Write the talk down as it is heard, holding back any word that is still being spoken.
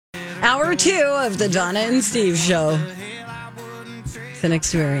Hour 2 of the Donna and Steve show. It's an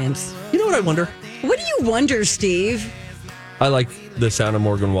experience. You know what I wonder? What do you wonder, Steve? I like the sound of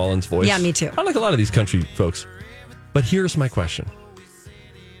Morgan Wallen's voice. Yeah, me too. I like a lot of these country folks. But here's my question.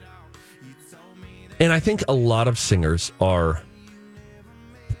 And I think a lot of singers are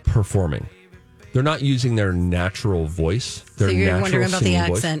performing. They're not using their natural voice. Their So you're natural wondering about the singing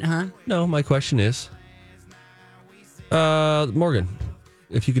accent, voice. huh? No, my question is, Morgan,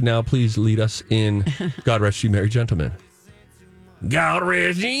 if you could now please lead us in God Rest Ye Merry Gentlemen. God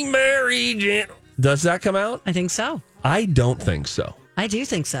Rest Ye Merry Gentlemen. Does that come out? I think so. I don't think so. I do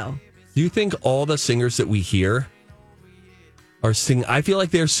think so. Do you think all the singers that we hear are singing? I feel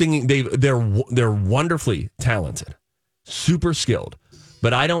like they're singing. They're wonderfully talented, super skilled,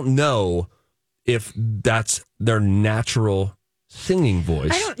 but I don't know if that's their natural singing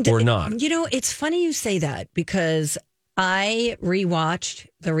voice or not. You know, it's funny you say that because I rewatched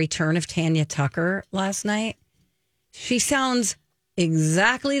The Return of Tanya Tucker last night. She sounds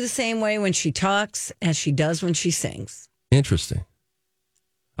exactly the same way when she talks as she does when she sings. Interesting.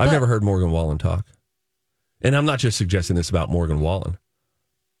 I've never heard Morgan Wallen talk. And I'm not just suggesting this about Morgan Wallen.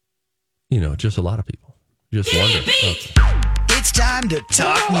 You know, just a lot of people. Just wonder. Okay. It's time to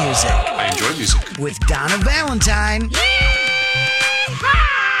talk music. I enjoy music. With Donna Valentine.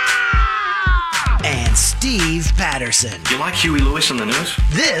 And Steve Patterson. You like Huey Lewis on the news?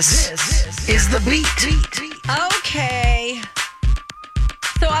 This is The Beat. Okay.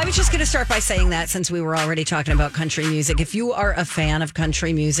 So I was just going to start by saying that since we were already talking about country music. If you are a fan of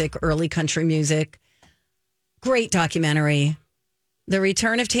country music, early country music, great documentary. The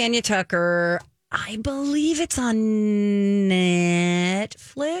Return of Tanya Tucker. I believe it's on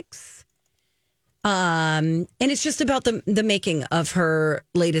Netflix. And it's just about the making of her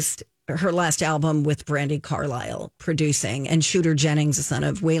last album with Brandy Carlisle producing, and Shooter Jennings, the son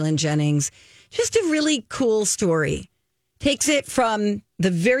of Waylon Jennings. Just a really cool story. Takes it from the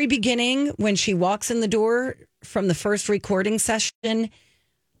very beginning when she walks in the door from the first recording session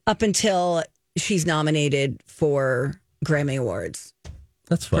up until she's nominated for Grammy Awards.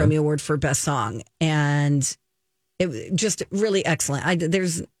 That's fun. Grammy Award for Best Song. And it just really excellent.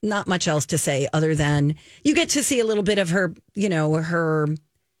 There's not much else to say other than you get to see a little bit of her, you know, her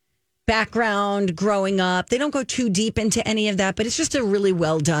background growing up. They don't go too deep into any of that, but it's just a really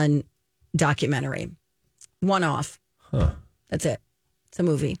well done documentary. One off. Huh. That's it. It's a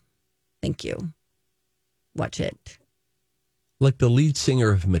movie. Thank you. Watch it. Like the lead singer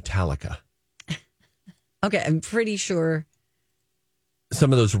of Metallica. Okay, I'm pretty sure.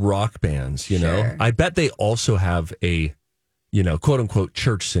 Some of those rock bands, you know, Sure. I bet they also have a, you know, quote unquote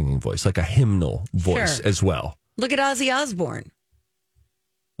church singing voice, like a hymnal voice Sure. as well. Look at Ozzy Osbourne.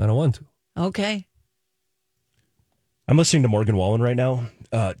 I don't want to. Okay. I'm listening to Morgan Wallen right now.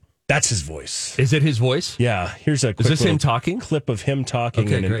 That's his voice. Is it his voice? Yeah. Here's a quick Is this him little talking? clip of him talking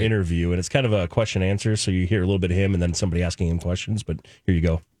Okay, in an great. interview, and it's kind of a question answer. So you hear a little bit of him, and then somebody asking him questions. But here you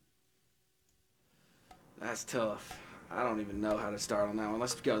go. That's tough. I don't even know how to start on that one.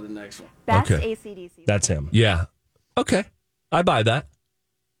 Let's go to the next one. That's Okay. AC/DC. That's him. Yeah. Okay. I buy that.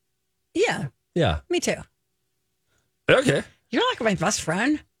 Yeah, Yeah. me too. Okay. You're like my best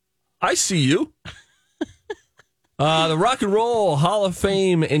friend. I see you. The Rock and Roll Hall of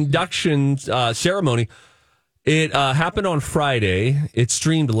Fame induction ceremony. It happened on Friday. It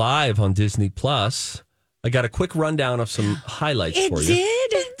streamed live on Disney Plus. I got a quick rundown of some highlights It for you.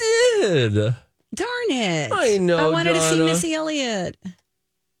 did? It did. Darn it. I know, I wanted to see Donna. Missy Elliott.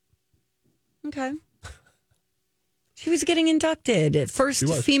 Okay. She was getting inducted. First She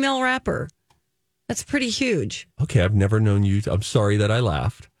was. female rapper. That's pretty huge. Okay, I've never known you. I'm sorry that I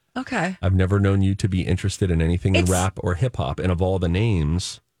laughed. Okay. I've never known you to be interested in anything in It's- rap or hip hop. And of all the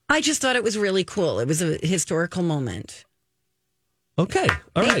names, I just thought it was really cool. It was a historical moment. okay,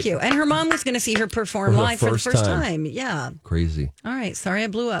 all right. Thank you. And her mom was going to see her perform For the live for the first first time. time. Yeah. Crazy. All right. Sorry I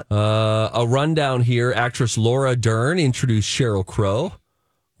blew up. A rundown here. Actress Laura Dern introduced Sheryl Crow,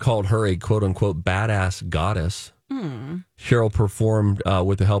 called her a quote unquote badass goddess. Cheryl performed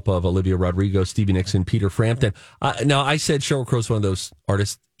with the help of Olivia Rodrigo, Stevie Nicks, and Peter Frampton. Now, I said Sheryl Crow's one of those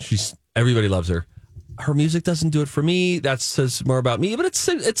artists. Everybody loves her. Her music doesn't do it for me. That says more about me, but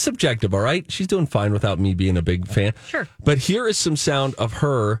it's subjective, all right? She's doing fine without me being a big fan. Sure. But here is some sound of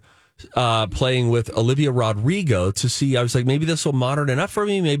her playing with Olivia Rodrigo to see. I was like, maybe this will modern enough for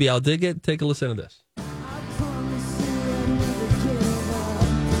me. Maybe I'll dig it. Take a listen to this.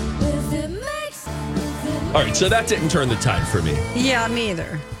 All right, so that didn't turn the tide for me. Yeah, me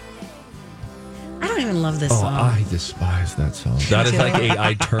either. I don't even love this Oh, song. I despise that song. That is like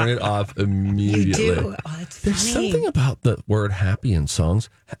I turn it off immediately. You do. Oh, it's funny. There's something about the word happy in songs.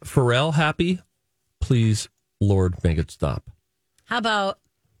 Pharrell happy, please, Lord, make it stop. How about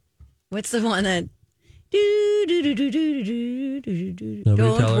what's the one that do Nobody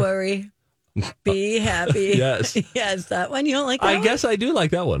don't tell her? worry, be happy. Yes. Yes, that one. You don't like that I one? guess I do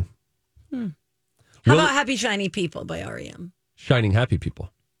like that one. How Will- about Happy Shiny People by R.E.M.? Shining happy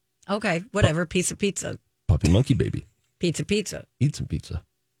people. Okay, whatever. Piece of pizza. Puppy monkey baby. Pizza. Eat some pizza.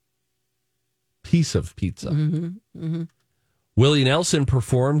 Piece of pizza. Mm-hmm. Willie Nelson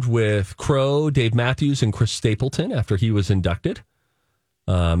performed with Crow, Dave Matthews, and Chris Stapleton after he was inducted.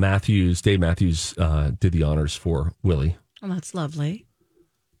 Dave Matthews did the honors for Willie. Oh, that's lovely.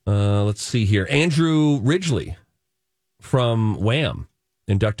 Let's see here. Andrew Ridgely from Wham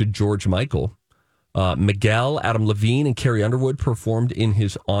inducted George Michael. Miguel, Adam Levine, and Carrie Underwood performed in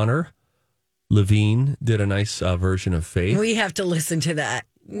his honor. Levine did a nice version of Faith. We have to listen to that.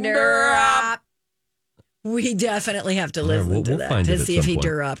 We definitely have to listen we'll to that find it to at see if some he point.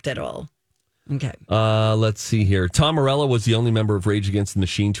 deruped at all. Okay. Let's see here. Tom Morello was the only member of Rage Against the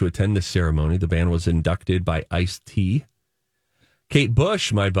Machine to attend this ceremony. The band was inducted by Ice-T. Kate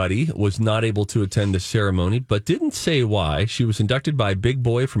Bush, my buddy, was not able to attend the ceremony, but didn't say why. She was inducted by Big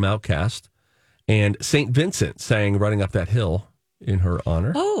Boy from Outkast, and St. Vincent sang Running Up That Hill in her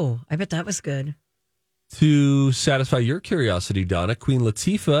honor. Oh, I bet that was good. To satisfy your curiosity, Donna, Queen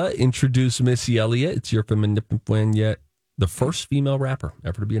Latifah introduced Missy Elliott. It's your when yet the first female rapper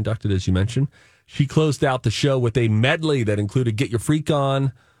ever to be inducted, as you mentioned. She closed out the show with a medley that included Get Your Freak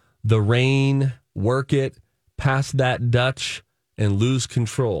On, The Rain, Work It, Pass That Dutch, and Lose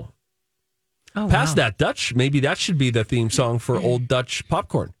Control. Oh, Pass wow. That Dutch, maybe that should be the theme song for Old Dutch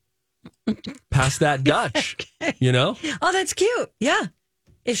Popcorn. Pass That Dutch, you know? Oh, that's cute. Yeah.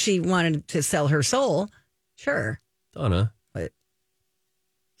 If she wanted to sell her soul, sure. Donna, But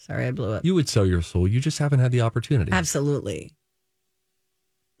sorry, I blew up. you would sell your soul. You just haven't had the opportunity. Absolutely.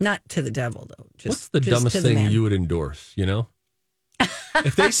 Not to the devil, though. What's the just dumbest to the thing man. you would endorse, you know?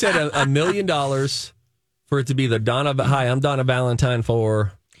 If they said $1 million for it to be hi, I'm Donna Valentine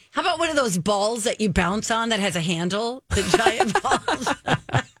for... How about one of those balls that you bounce on that has a handle? The giant balls.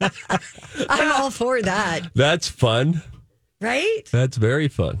 I'm all for that. That's fun. Right? That's very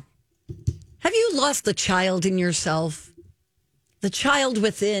fun. Have you lost the child in yourself? The child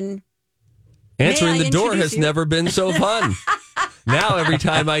within? Answering I the door introduce has you? never been so fun. Now, every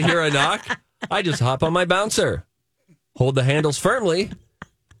time I hear a knock, I just hop on my bouncer, hold the handles firmly,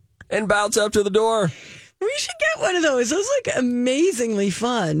 and bounce up to the door. We should get one of those. Those look amazingly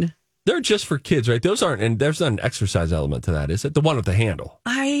fun. They're just for kids, right? Those aren't, and there's not an exercise element to that, is it? The one with the handle.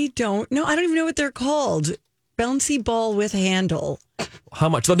 I don't know. I don't even know what they're called. Bouncy ball with handle. How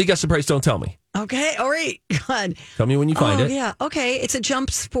much? Let me guess the price. Don't tell me. Okay. All right. God. Tell me when you find Oh, it. yeah. Okay. It's a jump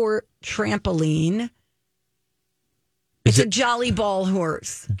sport trampoline. Is It's a it jolly ball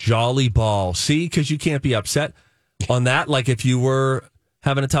horse. Jolly Ball? See, because you can't be upset on that. Like if you were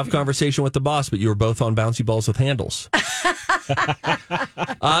having a tough conversation with the boss, but you were both on bouncy balls with handles.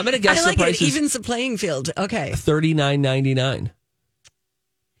 I'm going to guess I like the it. price is Evens the playing field. Okay. $39.99.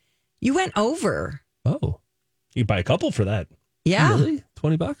 You went over. Oh, You buy a couple for that. Yeah. really?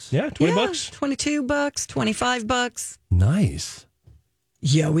 $20? Yeah, 20 Yeah, bucks. $22, $25. Nice.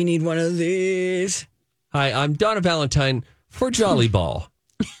 Yeah, we need one of these. Hi, I'm Donna Valentine for Jolly Ball.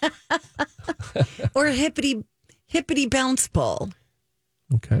 Or a hippity bounce ball.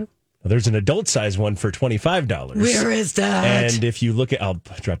 Okay. There's an adult size one for $25. Where is that? And if you look at, I'll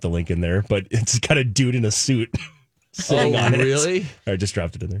drop the link in there, but it's got a dude in a suit sitting on it. Really? I just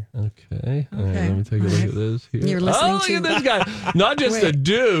dropped it in there. Okay. All right, let me take a look at this here. You're listening look to- at this guy. Not just a Wait.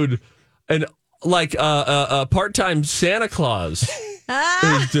 dude, and like a part-time Santa Claus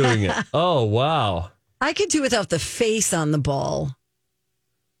is doing it. Oh, wow. I could do without the face on the ball.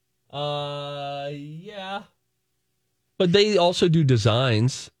 Yeah. But they also do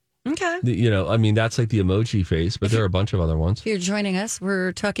designs. Okay. I mean, that's like the emoji face, but there are a bunch of other ones. If you're joining us,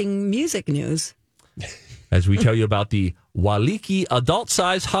 we're talking music news. As we tell you about the Waliki adult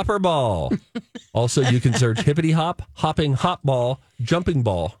size hopper ball. Also, you can search hippity hop, hopping hop ball, jumping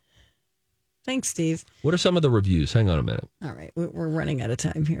ball. Thanks, Steve. What are some of the reviews? Hang on a minute. All right. We're running out of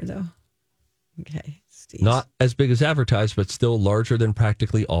time here, though. Okay, Steve. Not as big as advertised, but still larger than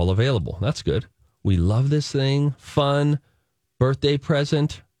practically all available. That's good. We love this thing. Fun. Birthday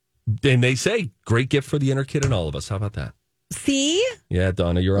present. And they say, great gift for the inner kid in all of us. How about that? See? Yeah,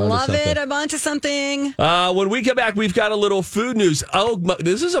 Donna, you're on to Love something. it. I'm onto something. When we get back, we've got a little food news. Oh,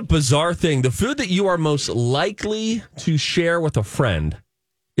 this is a bizarre thing. The food that you are most likely to share with a friend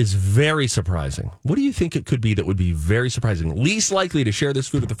is very surprising? What do you think it could be that would be very surprising? Least likely to share this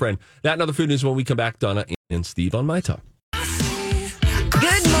food with a friend. That and other food news when we come back. Donna and Steve on My Talk.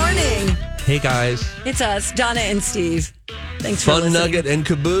 Good morning. Hey, guys. It's us, Donna and Steve. Thanks for Fun listening. Nugget and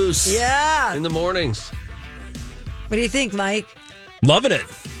Caboose. Yeah. In the mornings. What do you think, Mike? Loving it.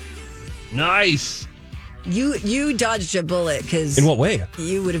 Nice. You dodged a bullet because In what way?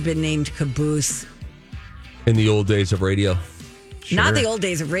 you would have been named Caboose. In the old days of radio. Not the old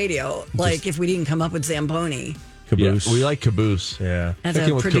days of radio. Like if we didn't come up with Zamboni Caboose. Yeah, we like Caboose. Yeah. as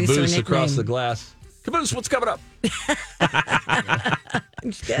Checking a with producer Caboose nickname. across the glass. Caboose, what's coming up?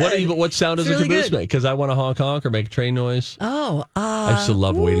 Good. What sound does It's a really caboose good. make? Because I want to honk or make a train noise. Oh, I used to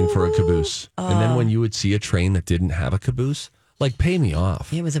love waiting for a caboose. And then when you would see a train that didn't have a caboose, like pay me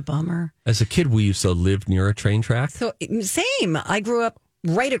off. it was a bummer. As a kid, we used to live near a train track. So same. I grew up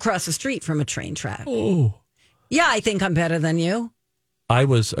right across the street from a train track. Oh. Yeah, I think I'm better than you. I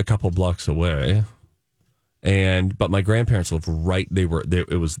was a couple blocks away, but my grandparents lived right.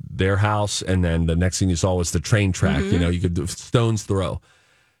 It was their house, and then the next thing you saw was the train track. You know, you could do stone's throw.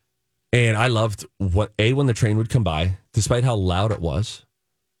 And I loved when the train would come by, despite how loud it was,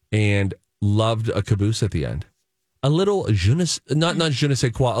 and loved a caboose at the end. A little not je ne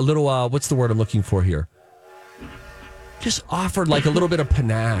sais quoi. A little what's the word I'm looking for here? Just offered like a little bit of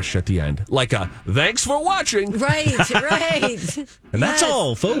panache at the end, like a thanks for watching. Right, right. And that's Yes.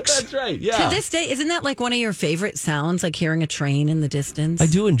 all, folks. That's right. Yeah. To this day, isn't that like one of your favorite sounds, like hearing a train in the distance? I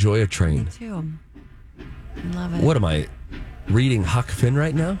do enjoy a train. too. I love it. What am I reading Huck Finn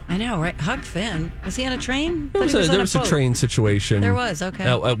right now? I know, right? Huck Finn. Was he on a train? There was a boat. train situation. There was, okay.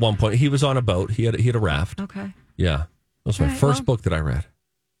 At one point, he was on a boat. He had a raft. Okay. Yeah, that was my All right, first well. book that I read.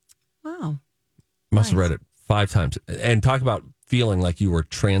 Wow. Must have Nice. read it 5 times. And talk about feeling like you were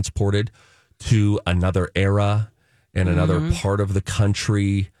transported to another era and another Mm-hmm. part of the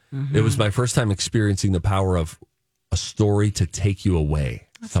country. It was my first time experiencing the power of a story to take you away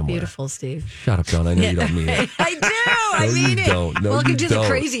somewhere. Beautiful, Steve. Shut up, John. I know you don't mean it. I do. I No, you mean it. don't. No, Welcome you to don't. the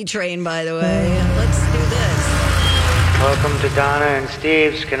crazy train, by the way. Let's do this. Welcome to Donna and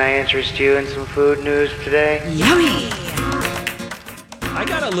Steve's. Can I interest you in some food news today? Yummy. I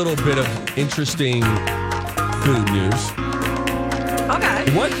got a little bit of interesting food news.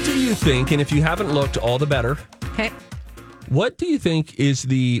 Okay. What do you think, and if you haven't looked, all the better, Okay. what do you think is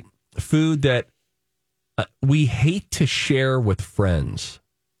the food that we hate to share with friends?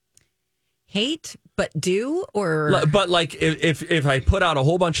 Hate, but do, or But like if I put out a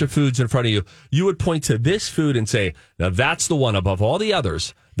whole bunch of foods in front of you, you would point to this food and say, now that's the one above all the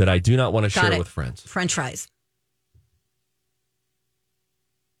others that I do not want to Got share it. with friends. French fries.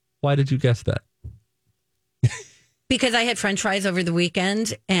 Why did you guess that? Because I had French fries over the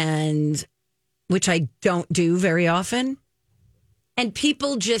weekend, and which I don't do very often. And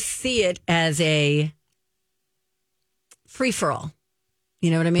people just see it as a free for all.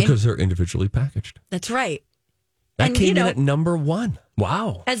 You know what I mean? Because they're individually packaged. That's right. That And, came you know- in at number 1.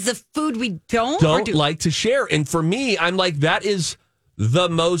 Wow. As the food we don't, or Don't do like to share. And for me, I'm like, that is the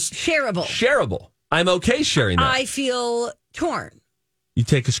most shareable. shareable. I'm okay sharing that. I feel torn. You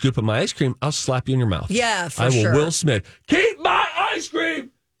take a scoop of my ice cream, I'll slap you in your mouth. Yeah, for I will sure. Will Smith. Keep my ice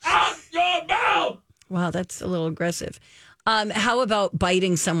cream out your mouth. Wow, that's a little aggressive. How about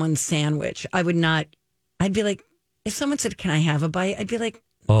biting someone's sandwich? I would not. I'd be like, if someone said, "Can I have a bite?" I'd be like,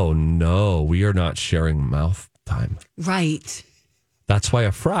 Oh no, we are not sharing mouth time. right. That's why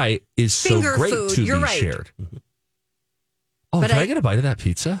a fry is Finger so great food, to you're be right. shared. Oh, But can I I- get a bite of that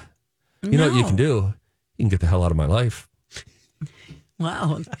pizza? You know what you No. can do? You can get the hell out of my life.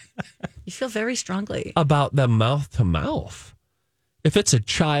 Wow, you feel very strongly. About the mouth to mouth. If it's a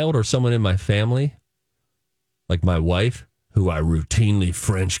child or someone in my family, like my wife, who I routinely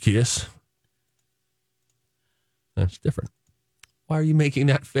French kiss, that's different. Why are you making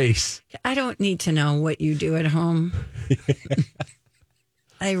that face? I don't need to know what you do at home.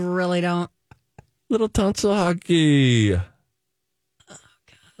 I really don't. Little tonsil hockey. Oh,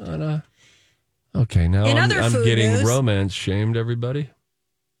 God. Okay, now In I'm other food getting news- romance shamed, everybody.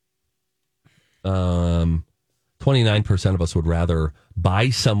 29% of us would rather buy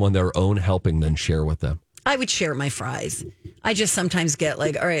someone their own helping than share with them. I would share my fries. I just sometimes get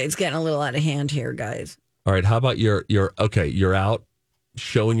like, all right, it's getting a little out of hand here, guys. All right, how about you're out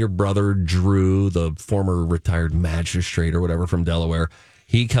showing your brother Drew, the former retired magistrate or whatever from Delaware.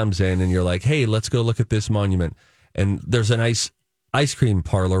 He comes in and you're like, hey, let's go look at this monument. And there's a nice ice cream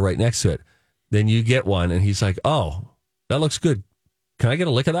parlor right next to it. Then you get one and he's like, oh, that looks good. Can I get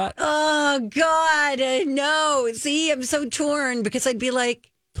a lick of that? Oh God, no. See, I'm so torn because I'd be like,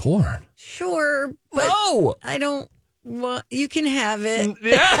 Torn. sure, but No. I don't. Well, you can have it.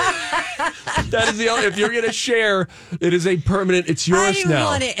 That is the only. If you're going to share, it is a permanent. It's yours I now.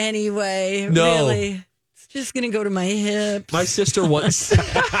 want it anyway. No. Really. It's just going to go to my hip. My sister once.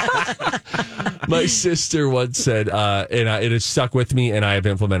 My sister once said, and it has stuck with me, and I have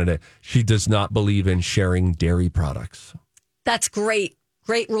implemented it. She does not believe in sharing dairy products. That's great.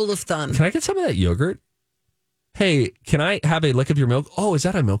 Great rule of thumb. Can I get some of that yogurt? Hey, can I have a lick of your milk? Oh, is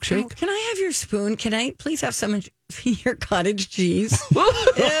that a milkshake? Oh, can I have your spoon? Can I please have some of your cottage cheese?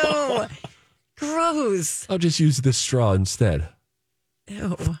 Ew. Gross. I'll just use this straw instead.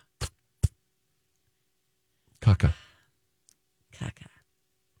 Ew. Caca. Caca.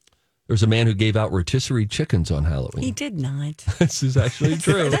 There's a man who gave out rotisserie chickens on Halloween. He did not. This is actually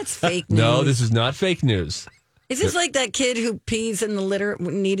true. That's fake news. No, this is not fake news. Is this like that kid who pees in the litter,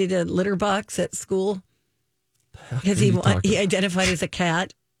 needed a litter box at school? Because he identified as a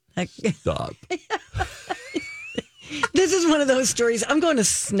cat. Stop. This is one of those stories. I'm going to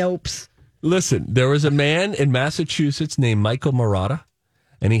Snopes. Listen, there was a man in Massachusetts named Michael Murata,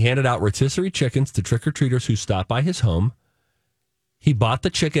 and he handed out rotisserie chickens to trick-or-treaters who stopped by his home. He bought the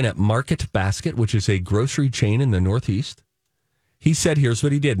chicken at Market Basket, which is a grocery chain in the Northeast. He said, here's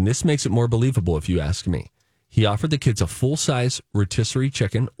what he did, and this makes it more believable if you ask me. He offered the kids a full-size rotisserie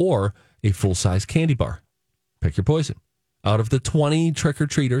chicken or a full-size candy bar. Pick your poison. Out of the 20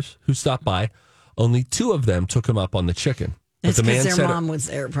 trick-or-treaters who stopped by, only 2 of them took him up on the chicken. That's because their mom was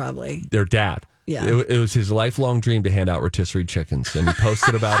there, probably. Their dad. Yeah. It was his lifelong dream to hand out rotisserie chickens, and he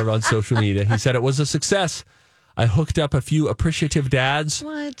posted about it on social media. He said it was a success. I hooked up a few appreciative dads.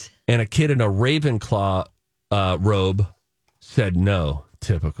 What? And a kid in a Ravenclaw robe said no.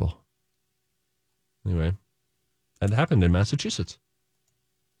 Typical. Anyway, that happened in Massachusetts.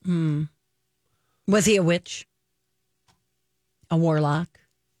 Was he a witch? A warlock?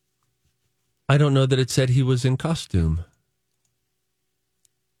 I don't know that it said he was in costume.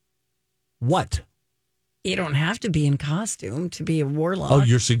 What? You don't have to be in costume to be a warlock. Oh,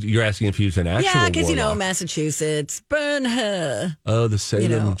 you're asking if he was an actual yeah, because warlock. Massachusetts, burn her. Oh, the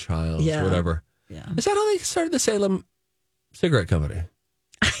Salem Childs, yeah. whatever. Yeah. Is that how they started the Salem cigarette company?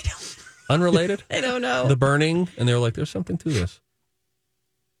 I don't. Unrelated? I don't know. The burning, and they were like, "There's something to this."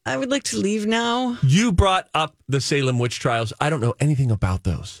 I would like to leave now. You brought up the Salem witch trials. I don't know anything about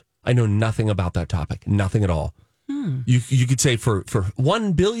those. I know nothing about that topic. Nothing at all. You could say for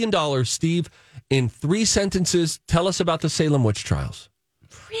 $1 billion, Steve, in 3 sentences, tell us about the Salem witch trials.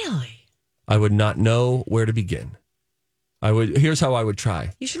 Really? I would not know where to begin. Here's how I would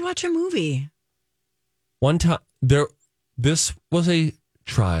try. You should watch a movie. One time, this was a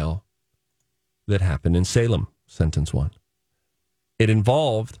trial that happened in Salem, sentence 1. It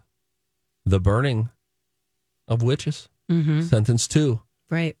involved the burning of witches, sentence 2.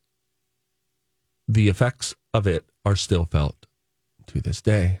 Right. The effects of it are still felt to this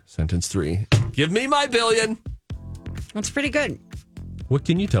day, sentence 3. Give me my $1 billion. That's pretty good. What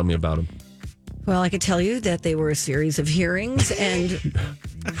can you tell me about them? Well, I could tell you that they were a series of hearings and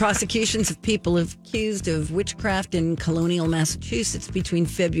prosecutions of people accused of witchcraft in colonial Massachusetts between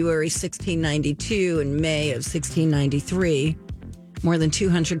February 1692 and May of 1693. More than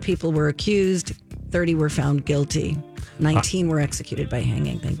 200 people were accused. 30 were found guilty. 19 were executed by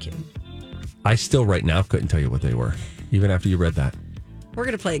hanging. Thank you. I still right now couldn't tell you what they were, even after you read that. We're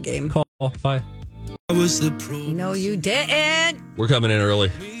going to play a game. Call. Bye. No, you didn't. We're coming in early.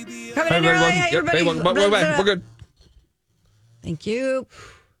 Coming in early. Hey, everybody. We're good. Thank you.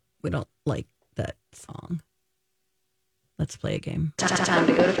 We don't like that song. Let's play a game. Time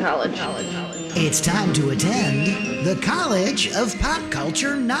to go to college. It's time to attend the College of Pop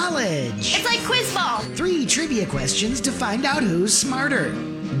Culture Knowledge. It's like quiz ball. 3 trivia questions to find out who's smarter.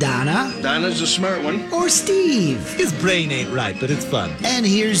 Donna Dinah's a smart one. or Steve? His brain ain't right, but it's fun. And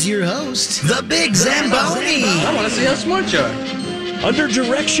here's your host, the Big Zamboni. I want to see how smart you are. Under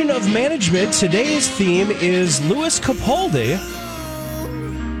direction of management, today's theme is Louis Capaldi.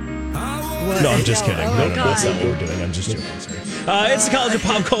 No, I'm just kidding. Oh, No, my that's not God. what we're doing. I'm just joking. Sorry. It's the College of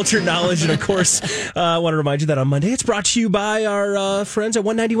Pop Culture Knowledge. And of course, I want to remind you that on Monday, it's brought to you by our friends at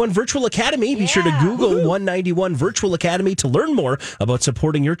 191 Virtual Academy. Be sure to Google 191 Virtual Academy to learn more about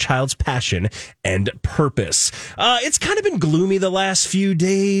supporting your child's passion and purpose. It's kind of been gloomy the last few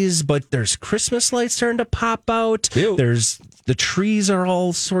days, but there's Christmas lights starting to pop out. Ew. The trees are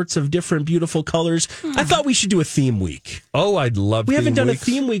all sorts of different beautiful colors. I thought we should do a theme week. Oh, I'd love We haven't done weeks. a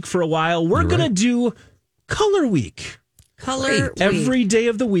theme week for a while. We're You're going right. to do Color Week. Color week. Every day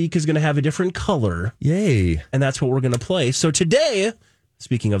of the week is going to have a different color, Yay. and that's what we're going to play. So today,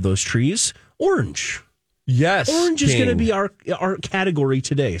 speaking of those trees, orange. Yes. Orange is King. going to be our category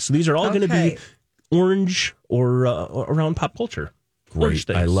today. So these are all going to be Okay. orange or around pop culture. Orange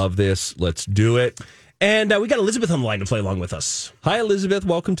Great. things. I love this. Let's do it. And we got Elizabeth on the line to play along with us. Hi, Elizabeth.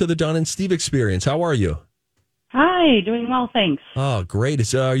 Welcome to the Don and Steve Experience. How are you? Hi, doing well, thanks. Oh,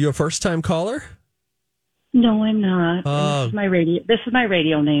 great. Are you a first-time caller? No, I'm not. Oh. This is my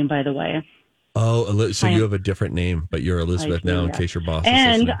radio name, by the way. Oh, so you have a different name, but you're Elizabeth now in case your boss is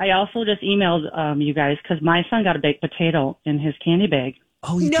And listening. I also just emailed you guys because my son got a baked potato in his candy bag.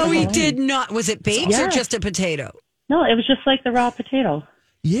 Oh, No, he did not. Was it baked or Yeah. just a potato? No, it was just like the raw potato.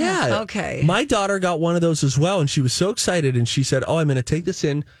 Yeah. Okay. My daughter got one of those as well, and she was so excited, and she said, I'm going to take this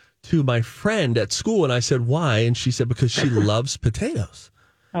in to my friend at school. And I said, why? And she said, because she loves potatoes.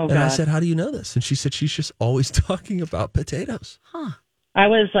 Oh, And God. I said, how do you know this? And she said, she's just always talking about potatoes. I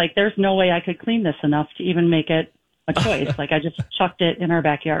was like, there's no way I could clean this enough to even make it a choice. Like, I just chucked it in our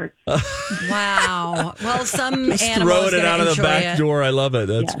backyard. Wow. Well, some Just animals throwing it gonna out of the enjoy back it. door. I love it.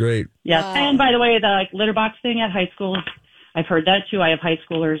 That's Yeah. great. Yes. And by the way, the litter box thing at high school, I've heard that too. I have high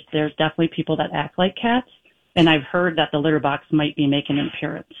schoolers. There's definitely people that act like cats. And I've heard that the litter box might be making an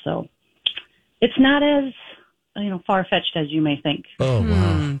appearance. So it's not as, far-fetched as you may think. Oh,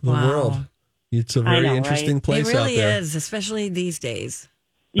 wow. The wow. world. It's a I very know, interesting right? place It really out there. is, especially these days.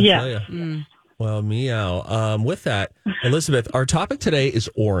 I Yeah. tell ya. Well, meow. With that, Elizabeth, our topic today is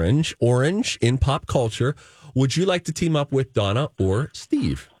orange. Orange in pop culture. Would you like to team up with Donna or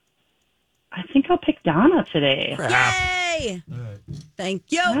Steve? I think I'll pick Donna today. Yay! Thank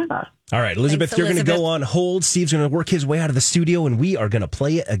you. Yeah. All right, Elizabeth, Thanks, you're going to Elizabeth. go on hold. Steve's going to work his way out of the studio, and we are going to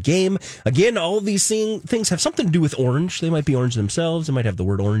play a game. Again, all of these things have something to do with orange. They might be orange themselves. They might have the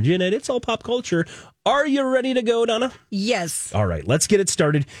word orange in it. It's all pop culture. Are you ready to go, Donna? Yes. All right, let's get it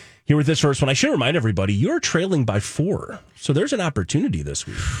started here with this first one. I should remind everybody, you're trailing by 4. So there's an opportunity this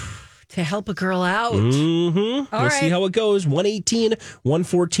week. To help a girl out. Mm-hmm. All We'll see right. how it goes. 118,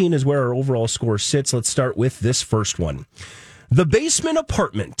 114 is where our overall score sits. Let's start with this first one. The basement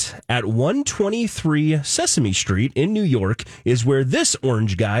apartment at 123 Sesame Street in New York is where this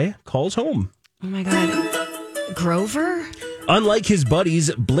orange guy calls home. Oh my God. Grover? Unlike his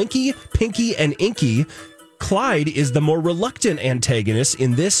buddies Blinky, Pinky, and Inky, Clyde is the more reluctant antagonist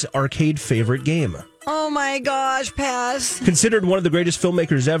in this arcade favorite game. Oh my gosh, pass. Considered one of the greatest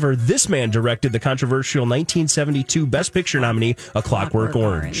filmmakers ever, this man directed the controversial 1972 Best Picture nominee, A Clockwork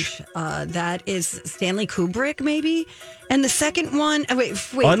Orange. That is Stanley Kubrick, maybe? And the second one, wait.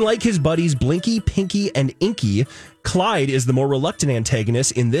 Unlike his buddies Blinky, Pinky, and Inky, Clyde is the more reluctant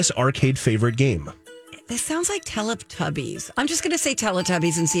antagonist in this arcade favorite game. This sounds like Teletubbies. I'm just going to say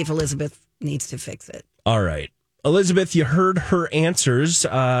Teletubbies and see if Elizabeth needs to fix it. All right. Elizabeth, you heard her answers.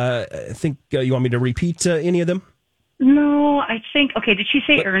 I think you want me to repeat any of them? No, I think, okay, did she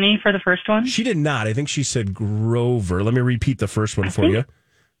say Ernie for the first one? She did not. I think she said Grover. Let me repeat the first one for you.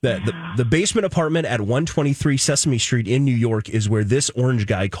 The basement apartment at 123 Sesame Street in New York is where this orange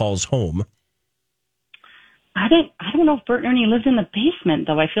guy calls home. I don't know if Bert and Ernie lived in the basement,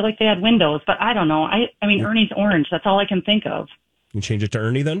 though. I feel like they had windows, but I don't know. I mean, Ernie's orange. That's all I can think of. You change it to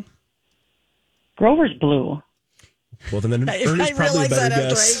Ernie then? Grover's blue. Well, then Ernie's I probably a realized better that after I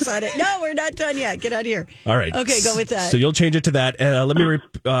guess. said it. No, we're not done yet. Get out of here. All right. Okay, go with that. So you'll change it to that. Let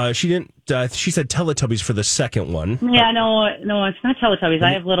me. She didn't. She said Teletubbies for the second one. Yeah, no, it's not Teletubbies.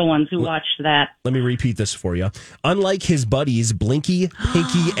 I have little ones who watched that. Let me repeat this for you. Unlike his buddies Blinky,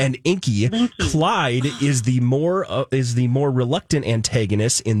 Pinky, and Inky, Clyde is the more reluctant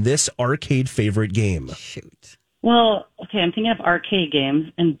antagonist in this arcade favorite game. Shoot. Well, okay, I'm thinking of arcade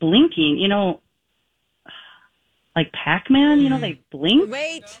games and blinking. Like Pac-Man. They blink.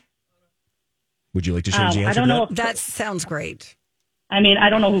 Wait. Would you like to change the answer? I don't to know. that? That sounds great. I mean, I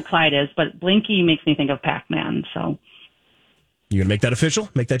don't know who Clyde is, but Blinky makes me think of Pac-Man. So You gonna make that official?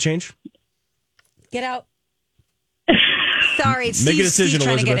 Make that change? Get out. Sorry, Make a Steve's decision,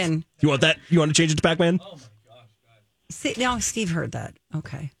 trying Elizabeth. to get in. You want that? You want to change it to Pac-Man? Oh my gosh. No, Steve heard that.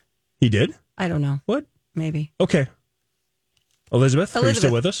 Okay. He did? I don't know. What? Maybe. Okay. Elizabeth, are you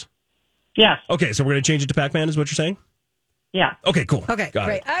still with us? yeah, Okay, so we're going to change it to Pac-Man, is what you're saying? yeah. Okay, cool. Okay, Got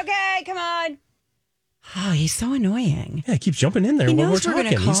great. it. Okay, come on. Oh, he's so annoying. Yeah, he keeps jumping in there He when knows we're we're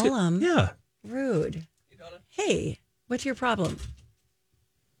talking. gonna call him. Yeah. Rude. Hey, what's your problem?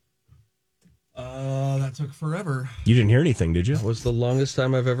 That took forever. You didn't hear anything, did you? That was the longest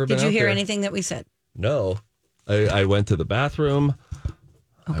time I've ever been Did you out hear there. anything that we said? No. I went to the bathroom.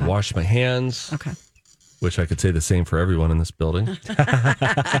 Okay. I washed my hands. Okay. Which I could say the same for everyone in this building.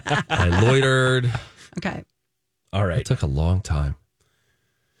 I loitered. Okay. All It right. took a long time.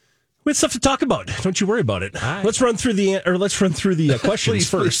 We have stuff to talk about. Don't you worry about it. Right. Let's run through the questions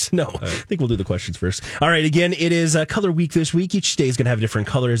first. No, I think we'll do the questions first. All right. Again, it is Color Week this week. Each day is going to have a different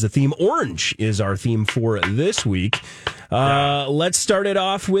color as a theme. Orange is our theme for this week. Let's start it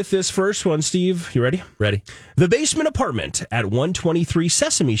off with this first one. Steve, you ready? Ready. The basement apartment at 123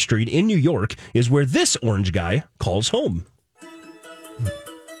 Sesame Street in New York is where this orange guy calls home.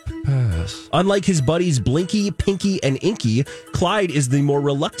 Pass. Unlike his buddies Blinky, Pinky, and Inky, Clyde is the more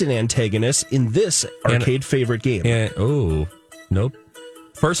reluctant antagonist in this arcade favorite game. Nope.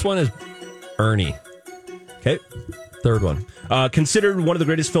 First one is Ernie. Okay. Third one. Considered one of the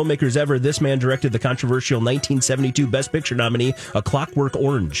greatest filmmakers ever, this man directed the controversial 1972 Best Picture nominee, A Clockwork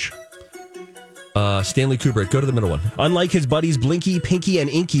Orange. Stanley Kubrick. Go to the middle one. Unlike his buddies Blinky, Pinky, and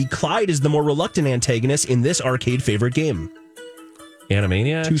Inky, Clyde is the more reluctant antagonist in this arcade favorite game.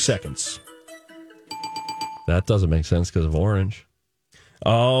 Animaniacs? 2 seconds. That doesn't make sense because of orange.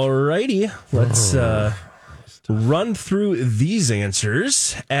 All righty. Let's run through these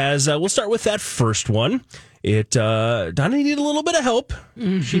answers as we'll start with that first one. Donna needed a little bit of help.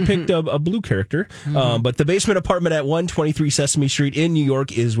 She picked a blue character. But the basement apartment at 123 Sesame Street in New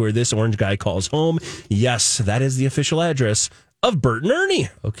York is where this orange guy calls home. Yes, that is the official address of Bert and Ernie.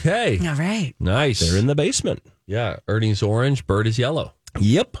 Okay. All right. Nice. They're in the basement. Yeah. Ernie's orange, Bert is yellow.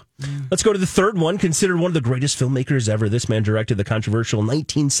 Yep. Let's go to the third one. Considered one of the greatest filmmakers ever, this man directed the controversial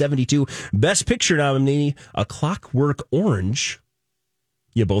 1972 Best Picture nominee, A Clockwork Orange.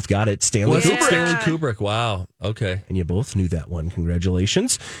 You both got it. Stanley Kubrick. Stanley Kubrick. Wow. Okay. And you both knew that one.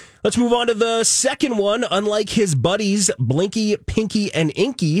 Congratulations. Let's move on to the second one. Unlike his buddies, Blinky, Pinky, and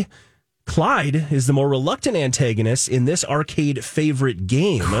Inky, Clyde is the more reluctant antagonist in this arcade favorite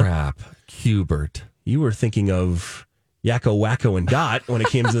game. Crap. Hubert. You were thinking of Yakko, Wacko, and Dot when it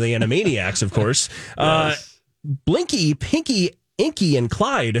came to the Animaniacs, of course. Yes. Blinky, Pinky, Inky, and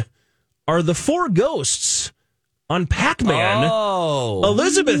Clyde are the four ghosts on Pac-Man. Oh.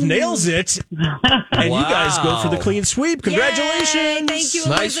 Elizabeth nails it. And you guys go for the clean sweep. Congratulations. Yay, thank you,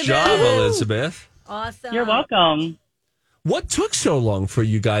 Nice Elizabeth. job, Elizabeth. Awesome. You're welcome. What took so long for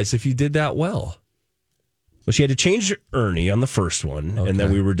you guys if you did that well? Well, she had to change Ernie on the first one, and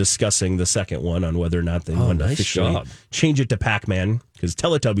then we were discussing the second one on whether or not they wanted to nice officially job. change it to Pac-Man, because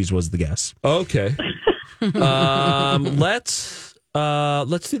Teletubbies was the guess. Okay. Let's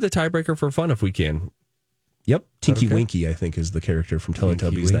do the tiebreaker for fun if we can. Yep. Tinky Okay. Winky, I think, is the character from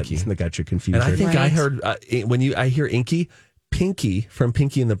Teletubbies Winky. that got you confused. And I think Right. I heard when I hear Inky, Pinky from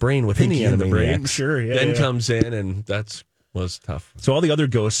Pinky and the Brain within Pinky the and the Brain, Animaniacs, sure, yeah, then yeah. comes in, and was tough. So all the other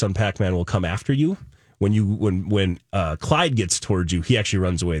ghosts on Pac-Man will come after you. When Clyde gets towards you, he actually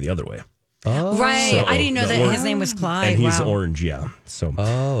runs away the other way. Oh, Right. So- I didn't know that his name was Clyde. And he's Wow. orange, yeah. So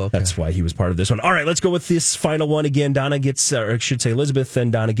okay. that's why he was part of this one. All right, let's go with this final one again. Donna gets, or I should say Elizabeth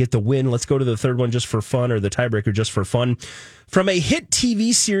and Donna get the win. Let's go to the third one just for fun, or the tiebreaker just for fun. From a hit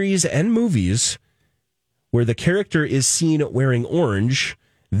TV series and movies where the character is seen wearing orange,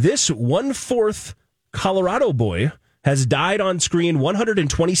 this 1/4 Colorado boy has died on screen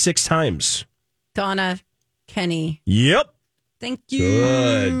 126 times. Donna, Kenny. Yep. Thank you.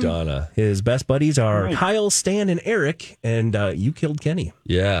 Good, Donna. His best buddies are Kyle, Stan, and Eric, and you killed Kenny.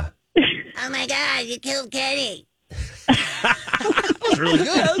 Yeah. Oh my God, you killed Kenny. That's really good.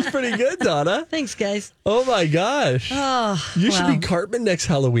 That was pretty good, Donna. Thanks, guys. Oh my gosh. Oh, You should wow. be Cartman next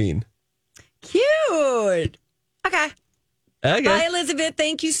Halloween. Cute. Okay. Okay. Bye, Elizabeth.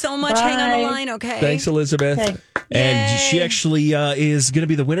 Thank you so much. Hang on the line, okay? Thanks, Elizabeth. Okay. And Yay. she actually is going to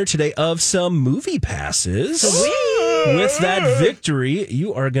be the winner today of some movie passes. With that victory,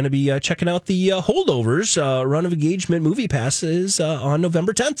 you are going to be checking out the Holdovers Run of Engagement movie passes on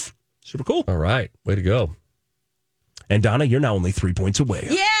November 10th. Super cool. All right. Way to go. And Donna, you're now only 3 points away.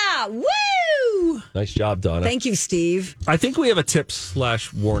 Yeah. Woo. Nice job, Donna. Thank you, Steve. I think we have a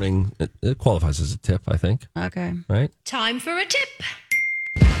tip/warning. It qualifies as a tip, I think. Okay. Right? Time for a tip.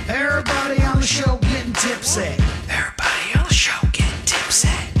 Everybody on the show getting tipsy. Everybody on the show getting tipsy.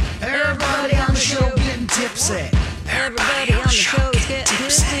 Everybody on the show getting tipsy. Everybody on the show is getting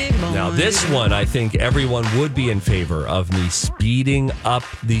tipsy. Now, this one, I think everyone would be in favor of me speeding up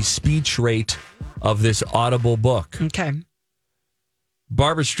the speech rate of this Audible book. Okay.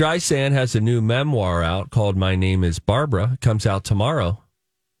 Barbra Streisand has a new memoir out called My Name is Barbara. It comes out tomorrow.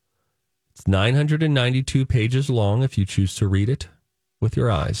 It's 992 pages long if you choose to read it with your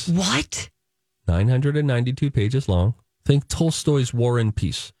eyes. What? 992 pages long. Think Tolstoy's War and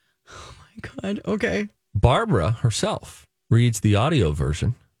Peace. Oh, my God. Okay. Barbara herself reads the audio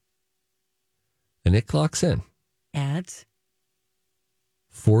version, and it clocks in Ads.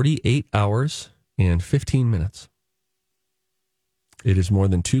 48 hours and 15 minutes. It is more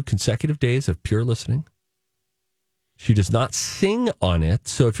than 2 consecutive days of pure listening. She does not sing on it.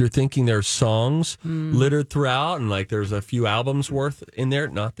 So if you're thinking there's songs littered throughout and like there's a few albums worth in there,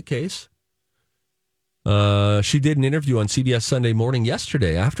 not the case. She did an interview on CBS Sunday Morning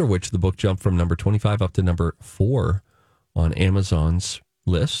yesterday, after which the book jumped from number 25 up to number 4 on Amazon's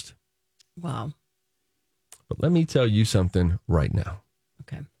list. Wow. But let me tell you something right now.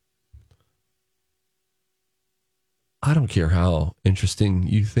 Okay. I don't care how interesting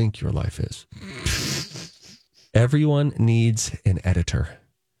you think your life is. Everyone needs an editor.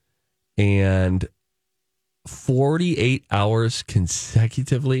 And 48 hours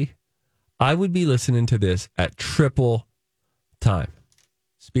consecutively, I would be listening to this at triple time.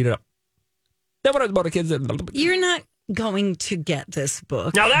 Speed it up. You're not going to get this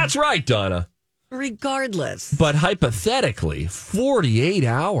book. Now that's right, Donna. Regardless. But hypothetically, 48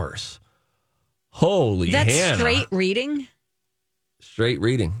 hours. Holy That's Hannah. straight reading? Straight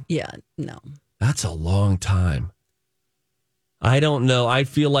reading. Yeah, no. That's a long time. I don't know. I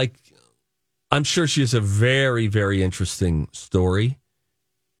feel like I'm sure she has a very, very interesting story,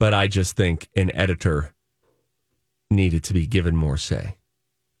 but I just think an editor needed to be given more say.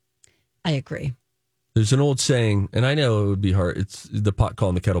 I agree. There's an old saying, and I know it would be hard. It's the pot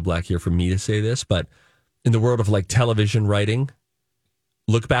calling the kettle black here for me to say this, but in the world of like television writing,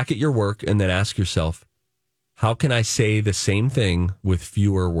 look back at your work and then ask yourself, how can I say the same thing with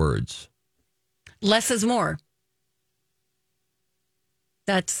fewer words? Less is more.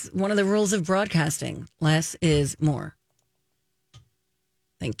 That's one of the rules of broadcasting. Less is more.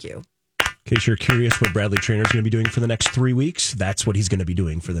 Thank you. In case you're curious what Bradley Trainor's going to be doing for the next 3 weeks, that's what he's going to be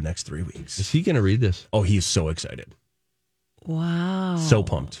doing for the next 3 weeks. Is he going to read this? Oh, he's so excited. Wow. So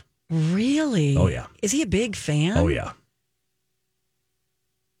pumped. Really? Oh, yeah. Is he a big fan? Oh, yeah.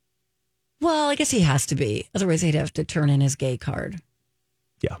 Well, I guess he has to be. Otherwise, he'd have to turn in his gay card.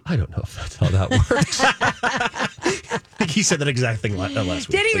 Yeah. I don't know if that's how that works. I think he said that exact thing last week.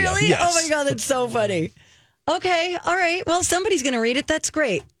 Did he really? Yeah. Yes. Oh, my God, that's so funny. Okay, all right. Well, somebody's going to read it. That's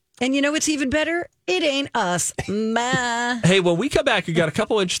great. And you know what's even better? It ain't us. Ma. Hey, when we come back, we got a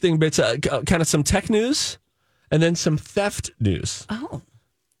couple interesting bits, kind of some tech news and then some theft news. Oh.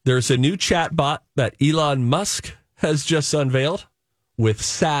 There's a new chat bot that Elon Musk has just unveiled with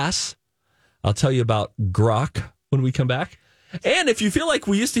SAS. I'll tell you about Grok when we come back. And if you feel like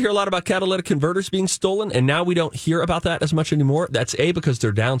we used to hear a lot about catalytic converters being stolen and now we don't hear about that as much anymore, that's A, because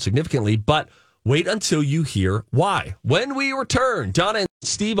they're down significantly, but wait until you hear why. When we return, Donna and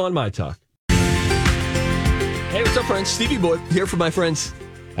Steve on My Talk. Hey, what's up, friends? Stevie Boy here for my friends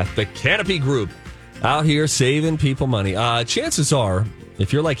at the Canopy Group. Out here saving people money. Chances are,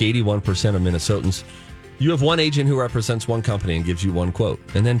 if you're like 81% of Minnesotans, you have one agent who represents one company and gives you one quote.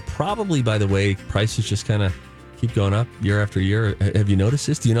 And then probably, by the way, prices just kind of keep going up year after year. Have you noticed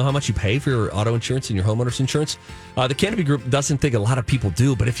this? Do you know how much you pay for your auto insurance and your homeowner's insurance? The Canopy Group doesn't think a lot of people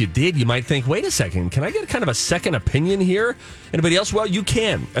do, but if you did, you might think, wait a second, can I get kind of a second opinion here? Anybody else? Well, you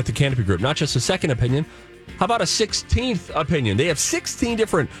can at the Canopy Group. Not just a second opinion. How about a 16th opinion? They have 16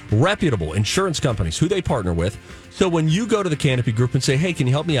 different reputable insurance companies who they partner with. So when you go to the Canopy Group and say, hey, can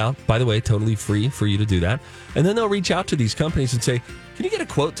you help me out? By the way, totally free for you to do that. And then they'll reach out to these companies and say, can you get a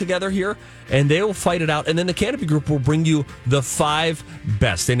quote together here? And they will fight it out. And then the Canopy Group will bring you the 5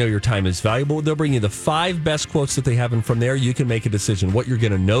 best. They know your time is valuable. They'll bring you the 5 best quotes that they have. And from there, you can make a decision. What you're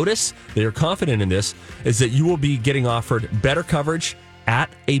going to notice, they are confident in this, is that you will be getting offered better coverage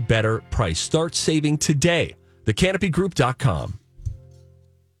at a better price. Start saving today. TheCanopyGroup.com.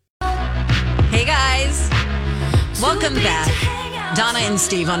 Hey, guys. Welcome back. Donna and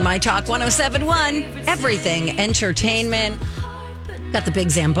Steve on My Talk 107.1. Everything Entertainment. Got the big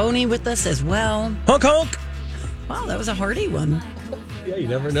Zamboni with us as well. Honk, honk. Wow, that was a hearty one. Yeah, you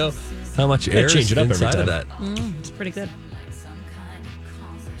never know how much air is change it up every inside of time. that. It's pretty good.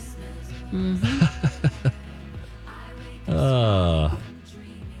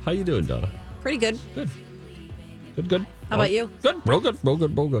 How you doing, Donna? Pretty good. Good. How about you? Good. Real good.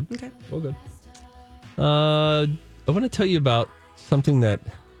 Okay. Real good. I want to tell you about something that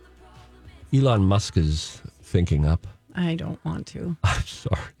Elon Musk is thinking up. I don't want to. I'm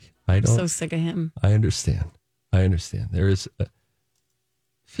sorry. I'm so sick of him. I understand. There is...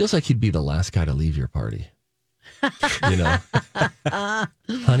 feels like he'd be the last guy to leave your party. You know?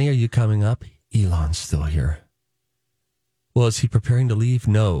 Honey, are you coming up? Elon's still here. Well, is he preparing to leave?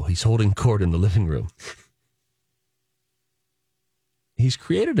 No, he's holding court in the living room. He's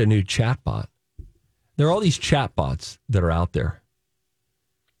created a new chatbot. There are all these chatbots that are out there.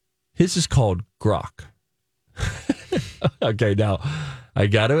 His is called Grok. Okay, now, I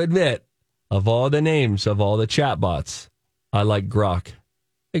got to admit, of all the names of all the chatbots, I like Grok.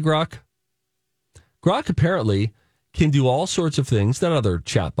 Hey, Grok. Grok apparently can do all sorts of things that other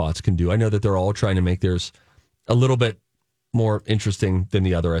chatbots can do. I know that they're all trying to make theirs a little bit more interesting than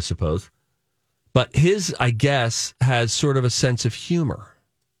the other, I suppose. But his, I guess, has sort of a sense of humor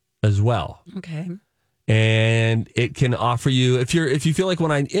as well. Okay. And it can offer you, if you feel like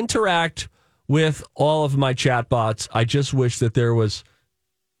when I interact with all of my chatbots, I just wish that there was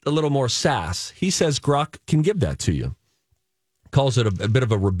a little more sass. He says Grok can give that to you. Calls it a bit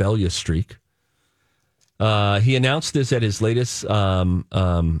of a rebellious streak. He announced this at his latest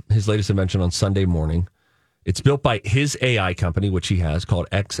invention on Sunday morning. It's built by his AI company, which he has, called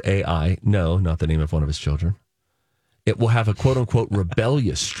XAI. No, not the name of one of his children. It will have a quote-unquote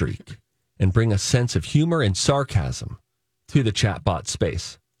rebellious streak and bring a sense of humor and sarcasm to the chatbot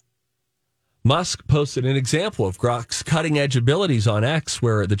space. Musk posted an example of Grok's cutting-edge abilities on X,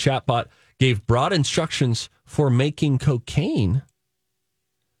 where the chatbot gave broad instructions for making cocaine,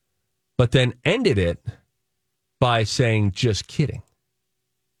 but then ended it by saying, just kidding.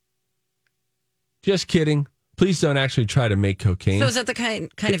 Just kidding. Please don't actually try to make cocaine. So is that the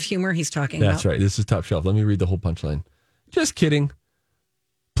kind of humor he's talking about? That's right. This is top shelf. Let me read the whole punchline. Just kidding.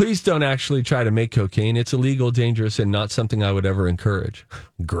 Please don't actually try to make cocaine. It's illegal, dangerous, and not something I would ever encourage.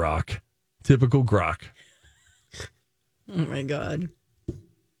 Grok. Typical Grok. Oh, my God.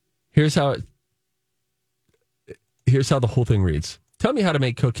 Here's how the whole thing reads. Tell me how to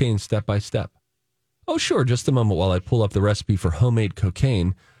make cocaine step by step. Oh, sure. Just a moment while I pull up the recipe for homemade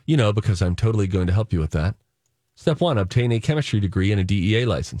cocaine. You know, because I'm totally going to help you with that. Step 1, obtain a chemistry degree and a DEA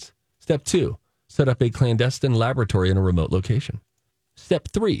license. Step 2, set up a clandestine laboratory in a remote location. Step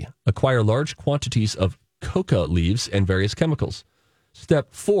 3, acquire large quantities of coca leaves and various chemicals.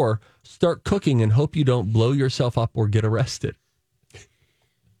 Step 4, start cooking and hope you don't blow yourself up or get arrested.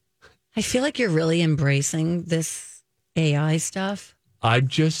 I feel like you're really embracing this AI stuff. I'm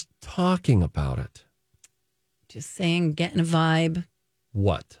just talking about it. Just saying, getting a vibe.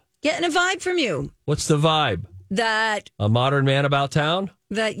 What? Getting a vibe from you. What's the vibe? That a modern man about town?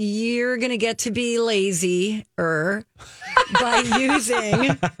 That you're going to get to be lazier by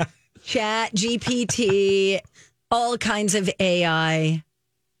using Chat GPT, all kinds of AI,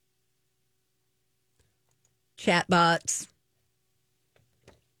 chatbots.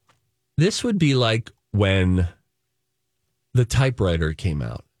 This would be like when the typewriter came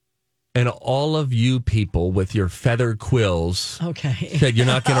out. And all of you people with your feather quills said you're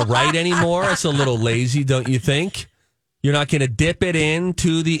not going to write anymore. It's a little lazy, don't you think? You're not going to dip it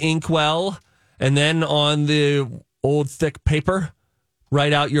into the inkwell and then on the old thick paper,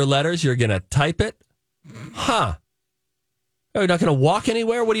 write out your letters. You're going to type it? Huh. You're not going to walk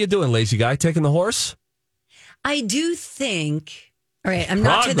anywhere? What are you doing, lazy guy? Taking the horse? I do think, all right, I'm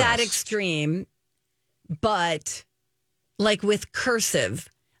not to that extreme, but like with cursive,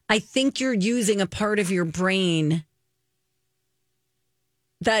 I think you're using a part of your brain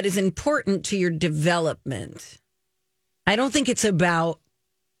that is important to your development. I don't think it's about,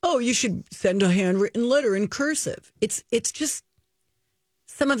 oh, you should send a handwritten letter in cursive. It's just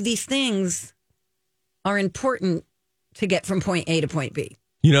some of these things are important to get from point A to point B.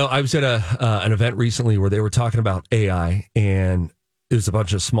 You know, I was at an event recently where they were talking about AI, and it was a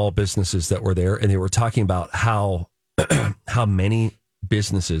bunch of small businesses that were there, and they were talking about how many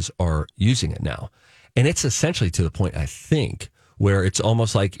businesses are using it now. And it's essentially to the point, I think, where it's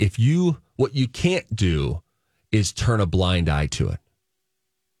almost like what you can't do is turn a blind eye to it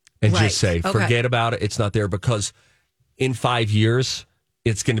and just say, forget about it. It's not there, because in 5 years,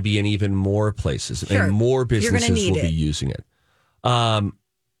 it's going to be in even more places and more businesses will be using it.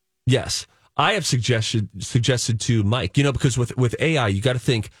 Yes. I have suggested to Mike, because with AI, you got to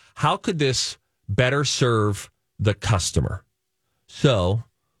think, how could this better serve the customer? So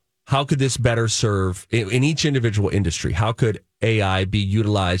how could this better serve in each individual industry? How could AI be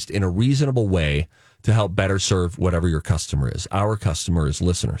utilized in a reasonable way to help better serve whatever your customer is? Our customer is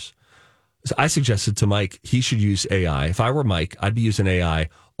listeners. So I suggested to Mike, he should use AI. If I were Mike, I'd be using AI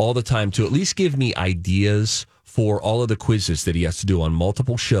all the time to at least give me ideas for all of the quizzes that he has to do on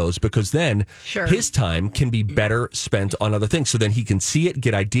multiple shows, because then his time can be better spent on other things. So then he can see it,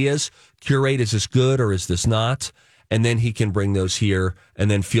 get ideas, curate, is this good or is this not? And then he can bring those here and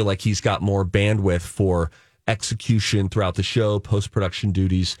then feel like he's got more bandwidth for execution throughout the show, post-production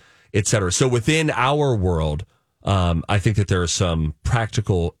duties, et cetera. So within our world, I think that there are some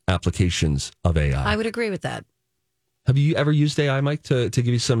practical applications of AI. I would agree with that. Have you ever used AI, Mike, to give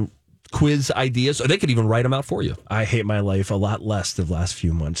you some quiz ideas, or they could even write them out for you. I hate my life a lot less the last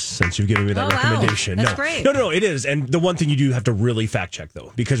few months since you've given me that recommendation. Wow. That's great. No, it is. And the one thing you do have to really fact check,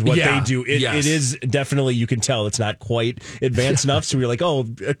 though, because what they do, it is definitely, you can tell it's not quite advanced enough. So you're like, oh,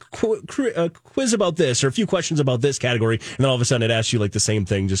 a quiz about this or a few questions about this category. And then all of a sudden it asks you like the same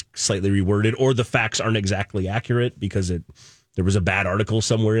thing, just slightly reworded, or the facts aren't exactly accurate because there was a bad article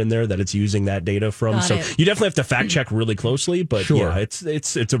somewhere in there that it's using that data from. Got so it. you definitely have to fact check really closely. But yeah,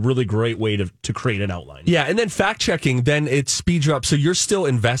 it's a really great way to create an outline. Yeah, and then fact checking, then it speeds you up. So you're still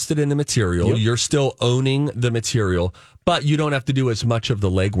invested in the material. Yep. You're still owning the material, but you don't have to do as much of the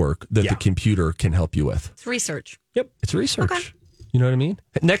legwork that the computer can help you with. It's research. Yep. It's research. Okay. You know what I mean?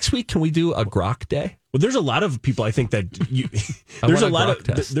 Next week, can we do a grok day? Well, there's a lot of people, I think, that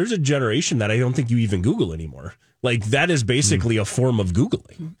there's a generation that I don't think you even Google anymore. Like, that is basically a form of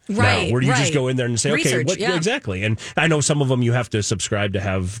Googling. Right. Now, where you just go in there and say, research, okay, what exactly? And I know some of them you have to subscribe to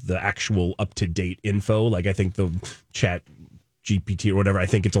have the actual up-to-date info. Like, I think the chat GPT or whatever, I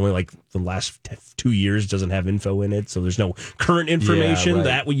think it's only like the last 2 years doesn't have info in it. So there's no current information. right.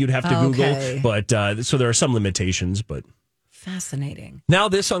 That you'd have to Google. But so there are some limitations, but... Fascinating. Now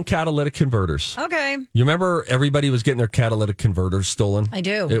this on catalytic converters. Okay. You remember everybody was getting their catalytic converters stolen? I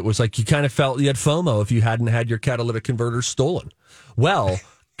do. It was like you kind of felt you had FOMO if you hadn't had your catalytic converters stolen. Well,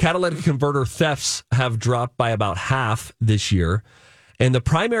 catalytic converter thefts have dropped by about half this year. And the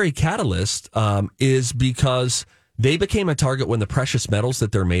primary catalyst is because they became a target when the precious metals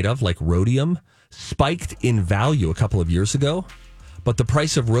that they're made of, like rhodium, spiked in value a couple of years ago. But the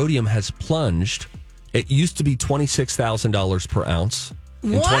price of rhodium has plunged. It used to be $26,000 per ounce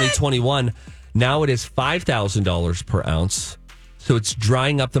in 2021. Now it is $5,000 per ounce. So it's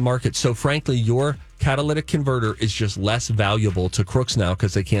drying up the market. So frankly, your catalytic converter is just less valuable to crooks now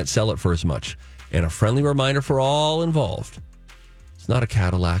because they can't sell it for as much. And a friendly reminder for all involved. It's not a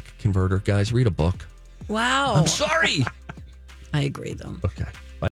Cadillac converter, guys. Read a book. Wow. I'm sorry. I agree, though. Okay.